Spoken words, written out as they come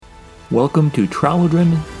Welcome to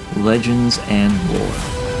Tralodren, Legends, and Lore.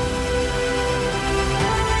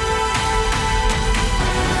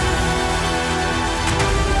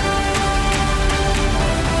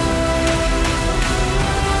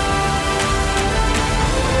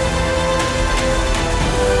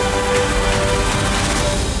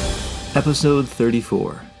 Episode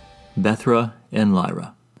 34, Bethra and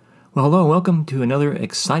Lyra. Well, hello and welcome to another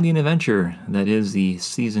exciting adventure that is the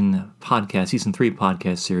Season 3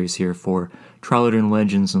 podcast series here for Tralodren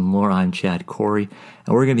Legends and Lore. I'm Chad Corey,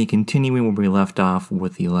 and we're going to be continuing where we left off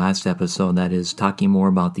with the last episode, that is talking more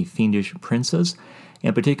about the fiendish princes.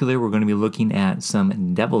 In particular, we're going to be looking at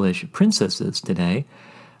some devilish princesses today,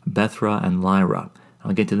 Bethra and Lyra.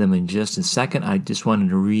 I'll get to them in just a second. I just wanted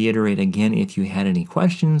to reiterate again, if you had any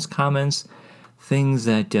questions, comments, things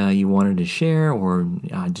that you wanted to share, or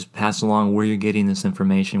just pass along where you're getting this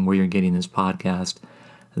information, where you're getting this podcast,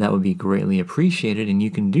 that would be greatly appreciated. And you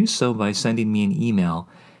can do so by sending me an email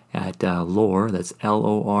at lore, that's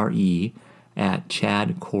L-O-R-E, at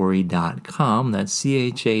chadcorey.com. That's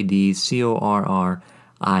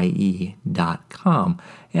CHADCORRIE.com.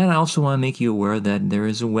 And I also want to make you aware that there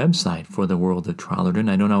is a website for the world of Tralodren.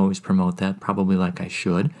 I don't always promote that, probably like I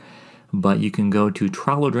should. But you can go to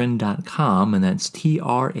tralodren.com, and that's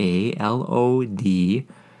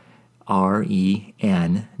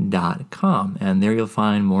TRALODREN.com. And there you'll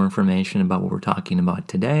find more information about what we're talking about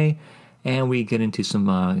today. And we get into some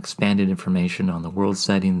expanded information on the world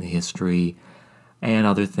setting, the history, and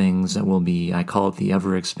other things that will be, I call it the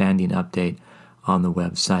ever-expanding update on the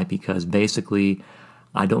website, because basically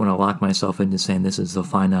I don't want to lock myself into saying this is the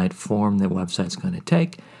finite form the website's going to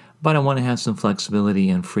take. But I want to have some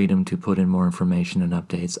flexibility and freedom to put in more information and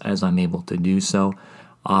updates as I'm able to do so.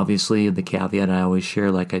 Obviously, the caveat I always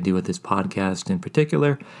share, like I do with this podcast in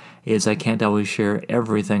particular, is I can't always share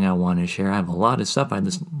everything I want to share. I have a lot of stuff I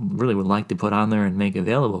just really would like to put on there and make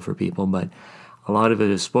available for people, but a lot of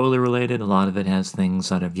it is spoiler related. A lot of it has things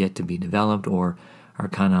that have yet to be developed or are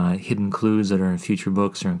kind of hidden clues that are in future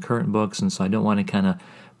books or in current books, and so I don't want to kind of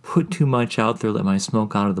put too much out there, let my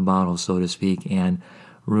smoke out of the bottle, so to speak, and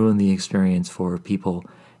ruin the experience for people,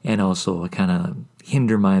 and also kind of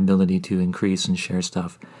hinder my ability to increase and share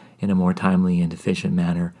stuff in a more timely and efficient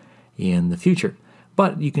manner in the future.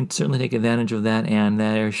 But you can certainly take advantage of that, and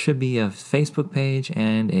there should be a Facebook page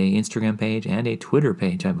and a Instagram page and a Twitter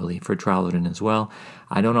page, I believe, for Tralodren as well.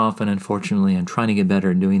 I don't often, unfortunately, I'm trying to get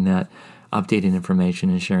better at doing that, updating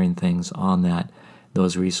information and sharing things on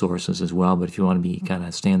those resources as well. But if you want to be kind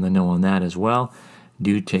of stay in the know on that as well,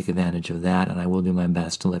 do take advantage of that, and I will do my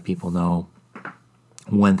best to let people know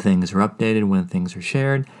when things are updated, when things are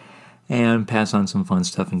shared, and pass on some fun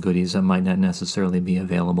stuff and goodies that might not necessarily be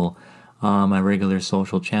available on my regular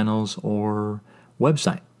social channels or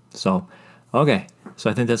website. So I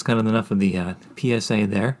think that's kind of enough of the PSA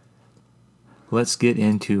there. Let's get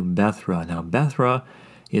into Bethra. Now, Bethra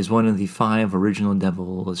is one of the 5 original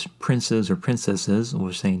devilish princes or princesses,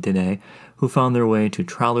 we're saying today, who found their way to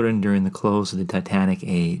Tralodren during the close of the Titanic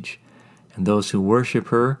Age. And those who worship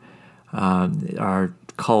her are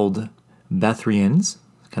called Bethrians,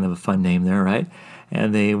 kind of a fun name there, right?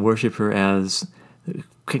 And they worship her as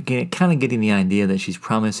kind of getting the idea that she's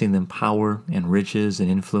promising them power and riches and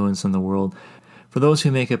influence in the world. For those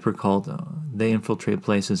who make up her cult, they infiltrate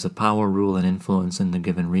places of power, rule, and influence in the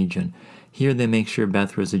given region. Here they make sure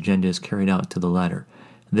Bethra's agenda is carried out to the letter.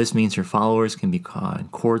 This means her followers can be caught in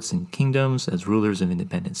courts and kingdoms as rulers of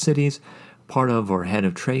independent cities, part of or head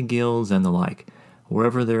of trade guilds, and the like.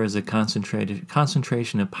 Wherever there is a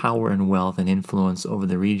concentration of power and wealth and influence over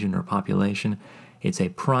the region or population, it's a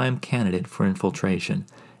prime candidate for infiltration.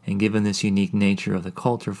 And given this unique nature of the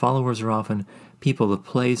cult, her followers are often people of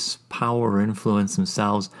place, power, or influence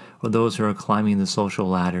themselves, or those who are climbing the social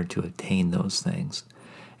ladder to attain those things.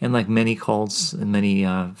 And like many cults and many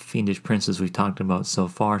fiendish princes we've talked about so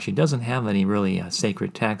far, she doesn't have any really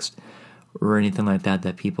sacred text or anything like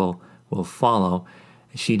that people will follow.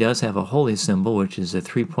 She does have a holy symbol, which is a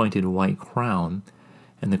 3-pointed white crown,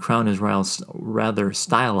 and the crown is rather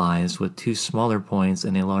stylized with 2 smaller points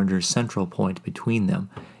and a larger central point between them,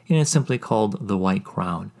 and it's simply called the white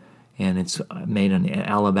crown. And it's made on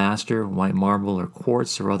alabaster, white marble, or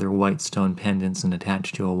quartz, or other white stone pendants and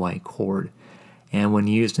attached to a white cord. And when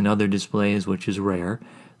used in other displays, which is rare,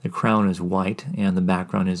 the crown is white and the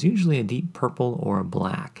background is usually a deep purple or a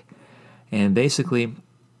black. And basically,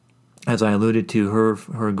 as I alluded to,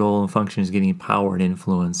 her goal and function is getting power and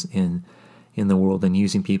influence in the world and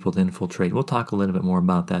using people to infiltrate. We'll talk a little bit more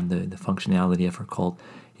about that, the functionality of her cult,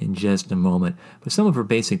 in just a moment. But some of her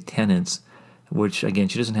basic tenets, which, again,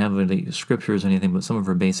 she doesn't have any scriptures or anything, but some of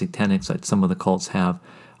her basic tenets that some of the cults have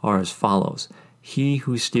are as follows. He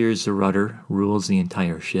who steers the rudder rules the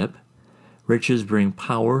entire ship. Riches bring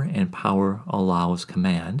power, and power allows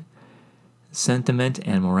command. Sentiment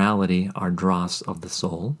and morality are dross of the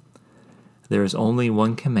soul. There is only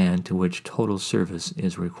one command to which total service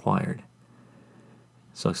is required.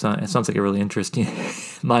 So it sounds like a really interesting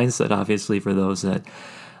mindset, obviously, for those that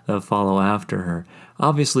follow after her.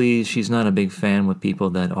 Obviously, she's not a big fan with people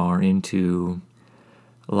that are into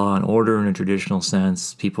law and order in a traditional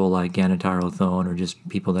sense, people like Ganataro Thone, or just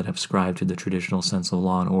people that subscribe to the traditional sense of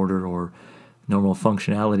law and order or normal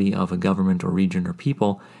functionality of a government or region or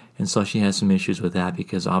people. And so she has some issues with that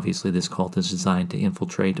because obviously this cult is designed to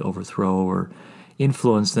infiltrate, overthrow, or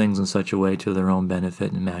influence things in such a way to their own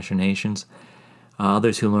benefit and machinations.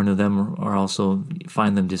 Others who learn of them are also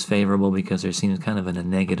find them disfavorable because they're seen as kind of in a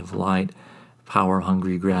negative light,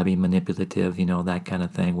 power-hungry, grabby, manipulative, that kind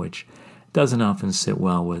of thing, which doesn't often sit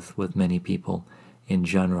well with many people in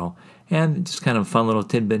general. And just kind of a fun little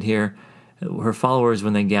tidbit here, her followers,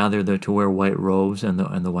 when they gather, they're to wear white robes and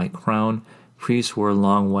the white crown. Priests wear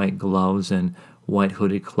long white gloves and white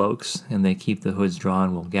hooded cloaks, and they keep the hoods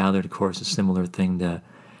drawn while gathered. Of course, a similar thing to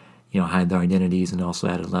hide their identities and also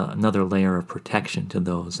add another layer of protection to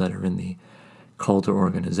those that are in the cult or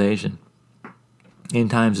organization. In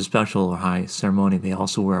times of special or high ceremony, they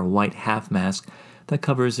also wear a white half mask that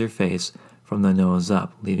covers their face from the nose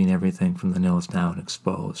up, leaving everything from the nose down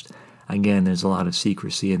exposed. Again, there's a lot of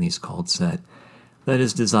secrecy in these cults that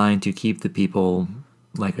is designed to keep the people,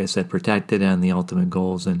 like I said, protected, and the ultimate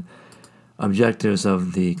goals and objectives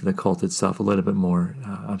of the cult itself a little bit more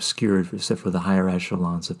obscured for the higher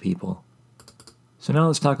echelons of people. So now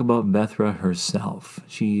let's talk about Bethra herself.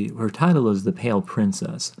 Her title is the Pale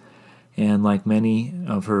Princess, and like many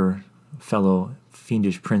of her fellow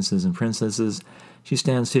fiendish princes and princesses, she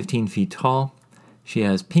stands 15 feet tall. She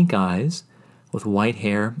has pink eyes with white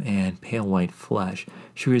hair and pale white flesh.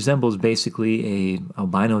 She resembles basically a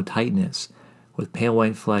albino Titaness, with pale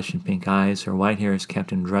white flesh and pink eyes. Her white hair is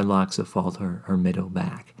kept in dreadlocks that fall to her middle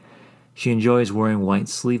back. She enjoys wearing white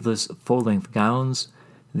sleeveless full-length gowns,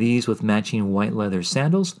 these with matching white leather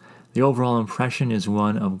sandals. The overall impression is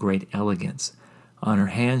one of great elegance. On her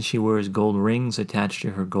hands she wears gold rings attached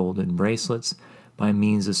to her golden bracelets by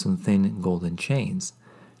means of some thin golden chains.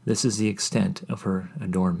 This is the extent of her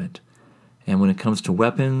adornment. And when it comes to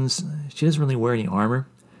weapons, she doesn't really wear any armor,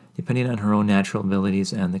 depending on her own natural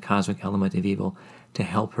abilities and the cosmic element of evil to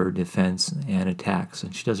help her defense and attacks,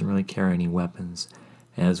 and she doesn't really carry any weapons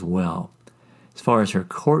as well. As far as her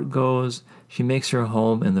court goes, she makes her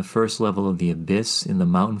home in the first level of the Abyss in the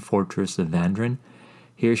mountain fortress of Vandren.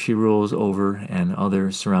 Here she rules over and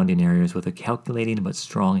other surrounding areas with a calculating but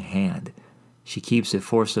strong hand. She keeps a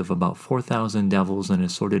force of about 4,000 devils and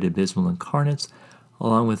assorted abysmal incarnates,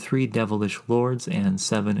 along with 3 devilish lords and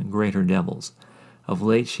 7 greater devils. Of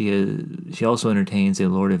late, she also entertains a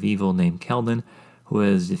lord of evil named Keldon, who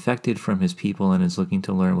has defected from his people and is looking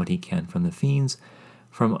to learn what he can from the fiends,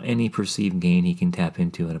 from any perceived gain he can tap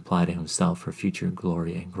into and apply to himself for future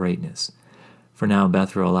glory and greatness. For now,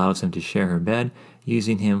 Bethra allows him to share her bed,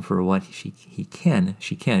 using him for what she can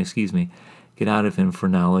get out of him for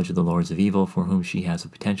knowledge of the lords of evil, for whom she has a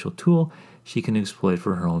potential tool she can exploit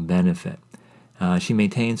for her own benefit. She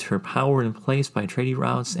maintains her power in place by trading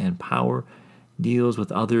routes and power deals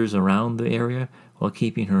with others around the area while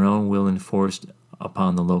keeping her own will enforced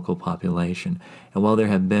upon the local population. And while there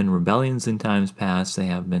have been rebellions in times past, they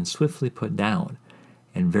have been swiftly put down,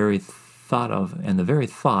 and the very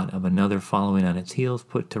thought of another following on its heels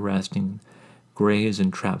put to rest in graves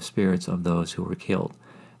and trapped spirits of those who were killed.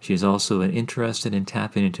 She is also interested in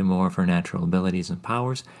tapping into more of her natural abilities and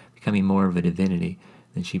powers, becoming more of a divinity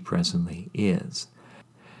than she presently is.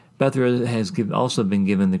 Bethra has also been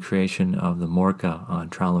given the creation of the Morka on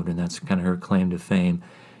Tralodren. That's kind of her claim to fame.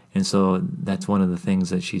 And so that's one of the things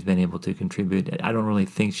that she's been able to contribute. I don't really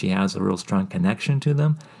think she has a real strong connection to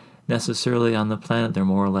them necessarily on the planet. They're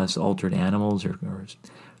more or less altered animals or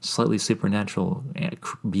slightly supernatural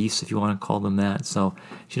beasts, if you want to call them that. So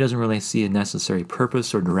she doesn't really see a necessary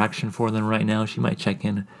purpose or direction for them right now. She might check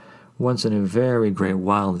in once in a very great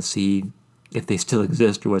while to see if they still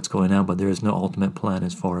exist or what's going on, but there is no ultimate plan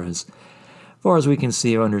as far as we can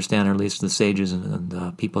see or understand, or at least the sages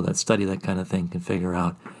and people that study that kind of thing can figure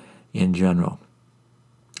out in general.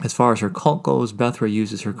 As far as her cult goes, Bethra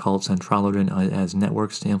uses her cults on Tralodren as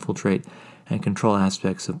networks to infiltrate and control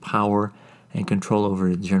aspects of power and control over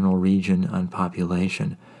the general region and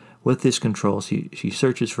population. With this control, she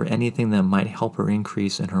searches for anything that might help her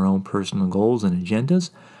increase in her own personal goals and agendas,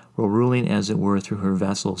 while ruling, as it were, through her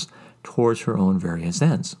vessels towards her own various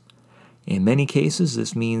ends. In many cases,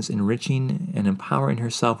 this means enriching and empowering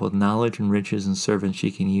herself with knowledge and riches and servants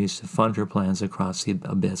she can use to fund her plans across the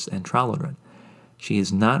abyss and Trallarun. She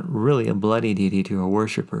is not really a bloody deity to her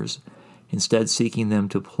worshippers, instead seeking them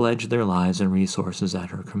to pledge their lives and resources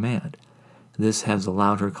at her command. This has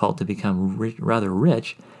allowed her cult to become rather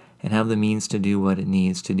rich and have the means to do what it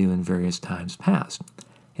needs to do in various times past.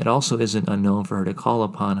 It also isn't unknown for her to call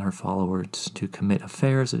upon her followers to commit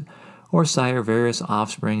affairs or sire various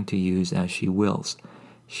offspring to use as she wills.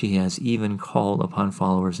 She has even called upon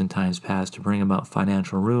followers in times past to bring about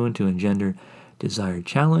financial ruin to engender desired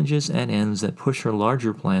challenges and ends that push her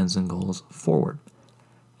larger plans and goals forward.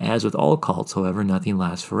 As with all cults, however, nothing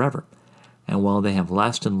lasts forever. And while they have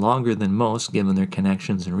lasted longer than most given their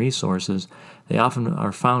connections and resources, they often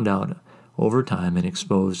are found out over time and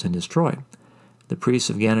exposed and destroyed. The priests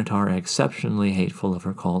of Ganatar are exceptionally hateful of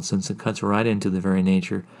her cult since it cuts right into the very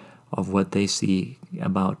nature of what they see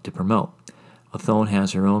about to promote. Athone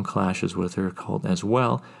has her own clashes with her cult as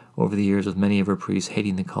well over the years, with many of her priests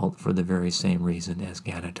hating the cult for the very same reason as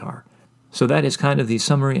Ganatar. So that is kind of the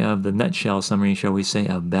summary of the nutshell summary, shall we say,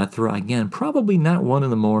 of Bethra. Again, probably not one of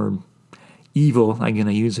the more evil, I'm going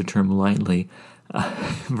to use the term lightly,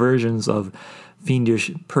 versions of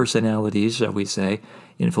fiendish personalities, shall we say,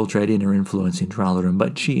 infiltrating or influencing Trallarun,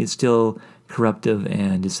 but she is still corruptive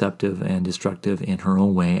and deceptive and destructive in her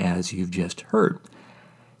own way, as you've just heard.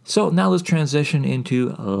 So now let's transition into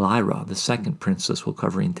Lyra, the second princess we're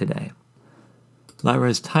covering today.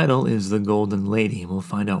 Lyra's title is the Golden Lady, and we'll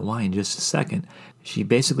find out why in just a second. She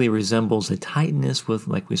basically resembles a titaness with,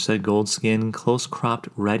 like we said, gold skin, close-cropped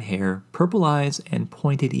red hair, purple eyes, and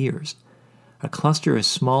pointed ears. A cluster of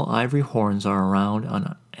small ivory horns are around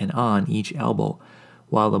and on each elbow,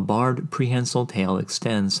 while a barbed prehensile tail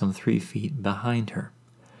extends some 3 feet behind her.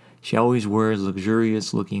 She always wears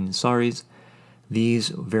luxurious-looking saris, these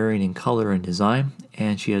varying in color and design,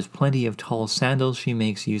 and she has plenty of tall sandals she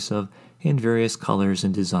makes use of in various colors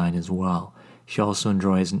and design as well. She also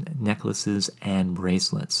enjoys necklaces and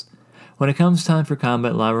bracelets. When it comes time for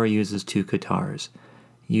combat, Lyra uses 2 katars,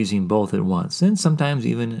 using both at once, and sometimes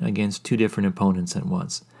even against 2 different opponents at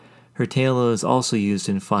once. Her tail is also used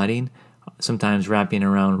in fighting, sometimes wrapping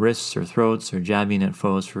around wrists or throats or jabbing at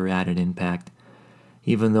foes for added impact.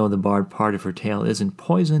 Even though the barbed part of her tail isn't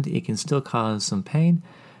poisoned, it can still cause some pain.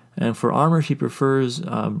 And for armor, she prefers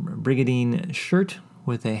a brigandine shirt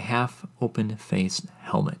with a half-open face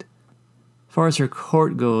helmet. As far as her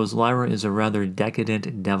court goes, Lyra is a rather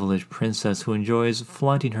decadent, devilish princess who enjoys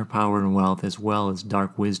flaunting her power and wealth as well as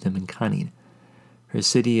dark wisdom and cunning. Her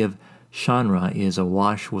city of Shanra is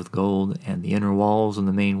awash with gold, and the inner walls and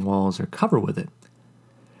the main walls are covered with it.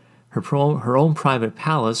 Her own private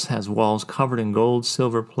palace has walls covered in gold,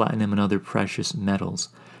 silver, platinum, and other precious metals.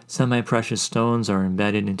 Semi-precious stones are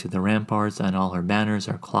embedded into the ramparts, and all her banners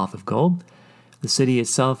are cloth of gold. The city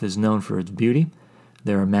itself is known for its beauty.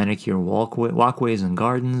 There are manicured walkways and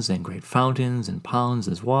gardens and great fountains and ponds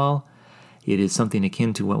as well. It is something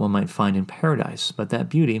akin to what one might find in paradise, but that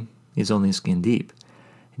beauty is only skin deep.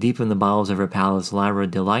 Deep in the bowels of her palace, Lyra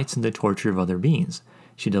delights in the torture of other beings.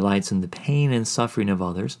 She delights in the pain and suffering of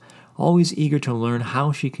others, always eager to learn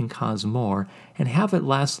how she can cause more and have it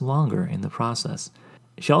last longer in the process.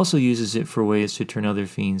 She also uses it for ways to turn other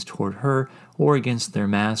fiends toward her or against their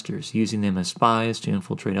masters, using them as spies to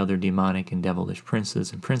infiltrate other demonic and devilish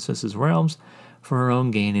princes and princesses' realms for her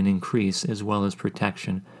own gain and increase, as well as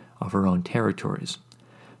protection of her own territories.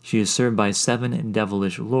 She is served by 7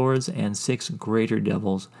 devilish lords and 6 greater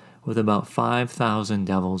devils, with about 5,000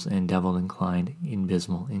 devils and devil-inclined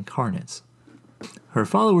abysmal incarnates. Her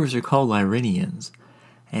followers are called Lyrinians,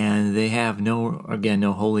 and they have no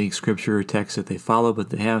holy scripture or text that they follow,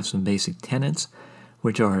 but they have some basic tenets,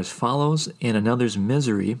 which are as follows: in another's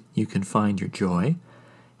misery you can find your joy,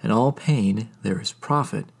 in all pain there is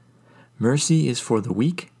profit. Mercy is for the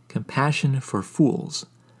weak, compassion for fools.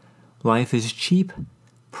 Life is cheap,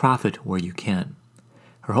 profit where you can.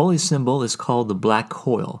 Her holy symbol is called the black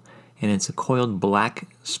coil, and it's a coiled black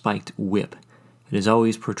spiked whip. It is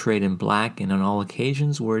always portrayed in black, and on all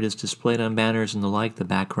occasions where it is displayed on banners and the like, the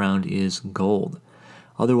background is gold.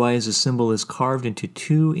 Otherwise, the symbol is carved into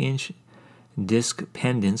 2-inch disc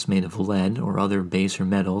pendants made of lead or other baser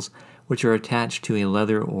metals, which are attached to a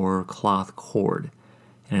leather or cloth cord.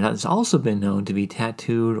 And it has also been known to be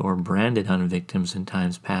tattooed or branded on victims in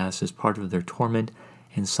times past as part of their torment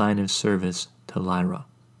and sign of service to Lyra.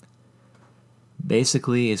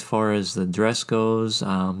 Basically, as far as the dress goes,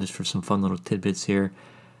 just for some fun little tidbits here,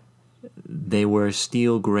 they wear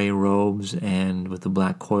steel gray robes and with the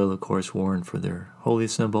black coil, of course, worn for their holy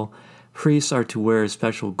symbol. Priests are to wear a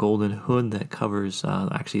special golden hood that covers,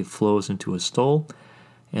 actually flows into a stole,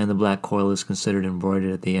 and the black coil is considered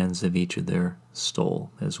embroidered at the ends of each of their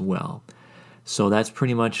stole as well. So that's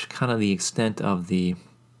pretty much kind of the extent of the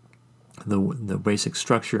basic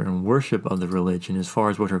structure and worship of the religion. As far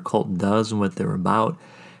as what her cult does and what they're about,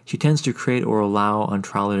 she tends to create or allow on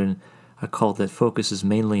Tralladin a cult that focuses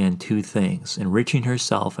mainly on two things: enriching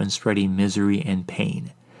herself and spreading misery and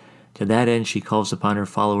pain. To that end, she calls upon her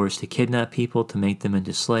followers to kidnap people, to make them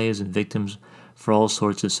into slaves and victims for all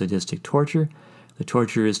sorts of sadistic torture. The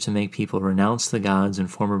torture is to make people renounce the gods and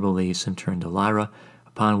former beliefs and turn to Lyra,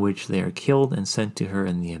 upon which they are killed and sent to her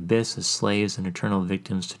in the abyss as slaves and eternal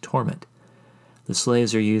victims to torment. The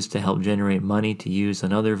slaves are used to help generate money to use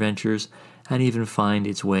on other ventures, and even find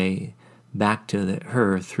its way back to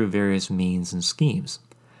her through various means and schemes.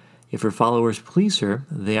 If her followers please her,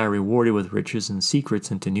 they are rewarded with riches and secrets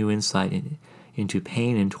into new insight into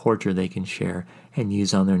pain and torture they can share and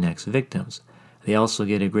use on their next victims. They also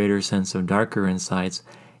get a greater sense of darker insights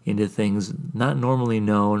into things not normally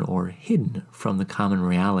known or hidden from the common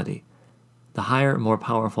reality. The higher, more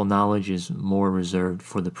powerful knowledge is more reserved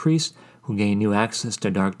for the priests, who gain new access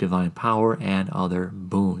to dark divine power and other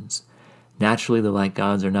boons. Naturally, the light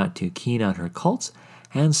gods are not too keen on her cults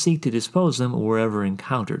and seek to dispose them wherever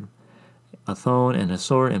encountered. Athone and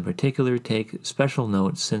Asor in particular take special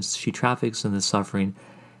note, since she traffics in the suffering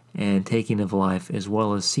and taking of life, as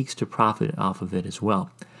well as seeks to profit off of it as well.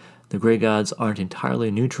 The gray gods aren't entirely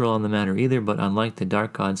neutral on the matter either, but unlike the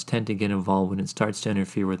dark gods, tend to get involved when it starts to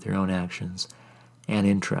interfere with their own actions and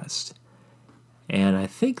interests. And I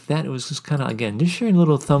think that it was just kind of, again, just sharing a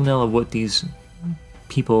little thumbnail of what these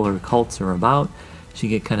people or cults are about, so you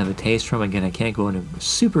get kind of a taste from. Again, I can't go into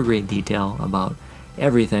super great detail about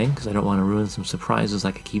everything because I don't want to ruin some surprises,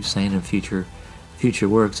 like I keep saying, in future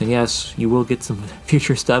works. And yes, you will get some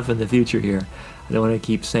future stuff in the future here. I don't want to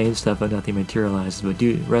keep saying stuff but nothing materializes, but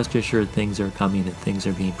do rest assured things are coming and things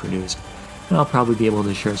are being produced. And I'll probably be able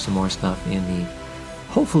to share some more stuff in the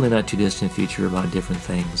hopefully not too distant future about different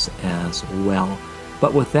things as well.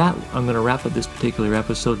 But with that, I'm going to wrap up this particular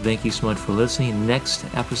episode. Thank you so much for listening. Next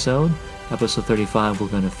episode 35, we're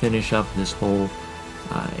going to finish up this whole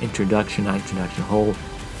whole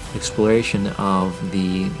exploration of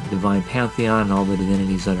the divine pantheon and all the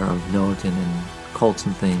divinities that are of note and cults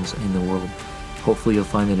and things in the world. Hopefully you'll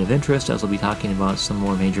find it of interest, as I'll be talking about some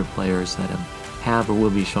more major players that have or will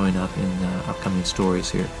be showing up in upcoming stories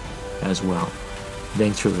here as well.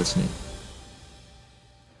 Thanks for listening.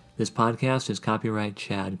 This podcast is copyright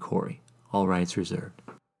Chad Corey. All rights reserved.